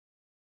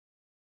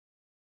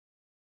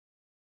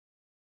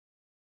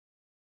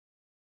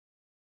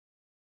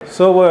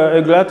So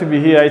we're glad to be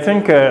here. I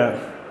think the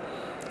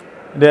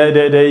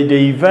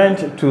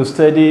event to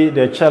study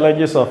the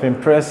challenges of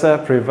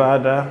empresa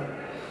privada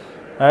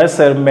es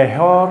el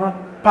mejor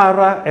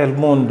para el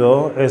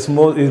mundo is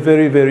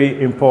very,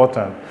 very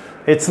important.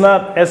 It's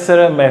not es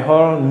el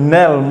mejor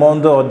nel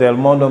mundo or del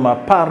mundo, ma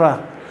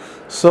para.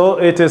 So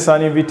it is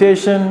an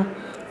invitation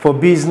for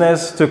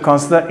business to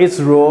consider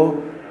its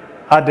role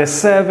at the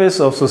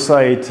service of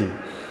society.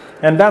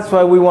 And that's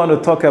why we want to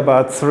talk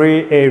about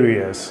 3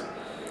 areas.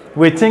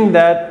 We think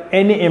that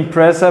any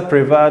empresa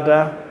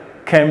privada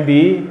can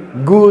be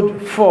good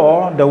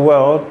for the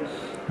world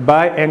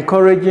by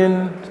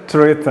encouraging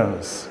 3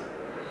 things.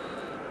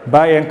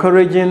 By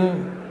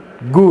encouraging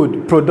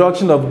good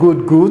production of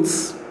good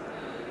goods,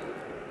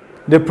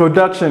 the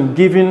production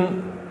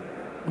giving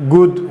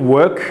good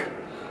work,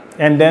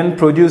 and then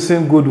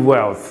producing good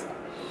wealth.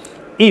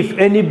 If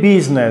any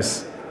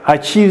business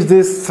achieves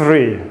these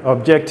 3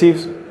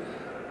 objectives,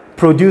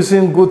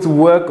 producing good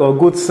work or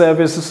good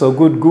services or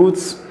good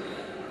goods,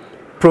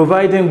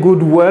 providing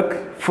good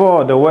work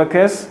for the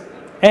workers,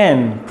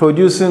 and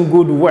producing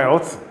good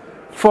wealth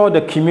for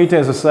the community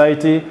and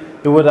society,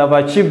 it would have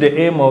achieved the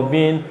aim of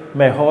being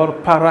mejor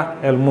para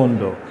el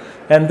mundo.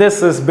 And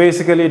this is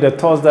basically the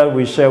thoughts that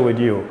we share with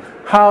you.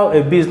 How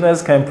a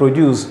business can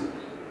produce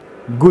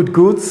good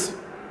goods,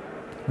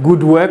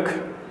 good work,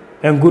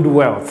 and good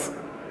wealth.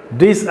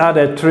 These are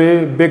the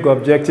 3 big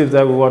objectives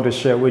that we want to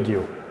share with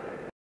you.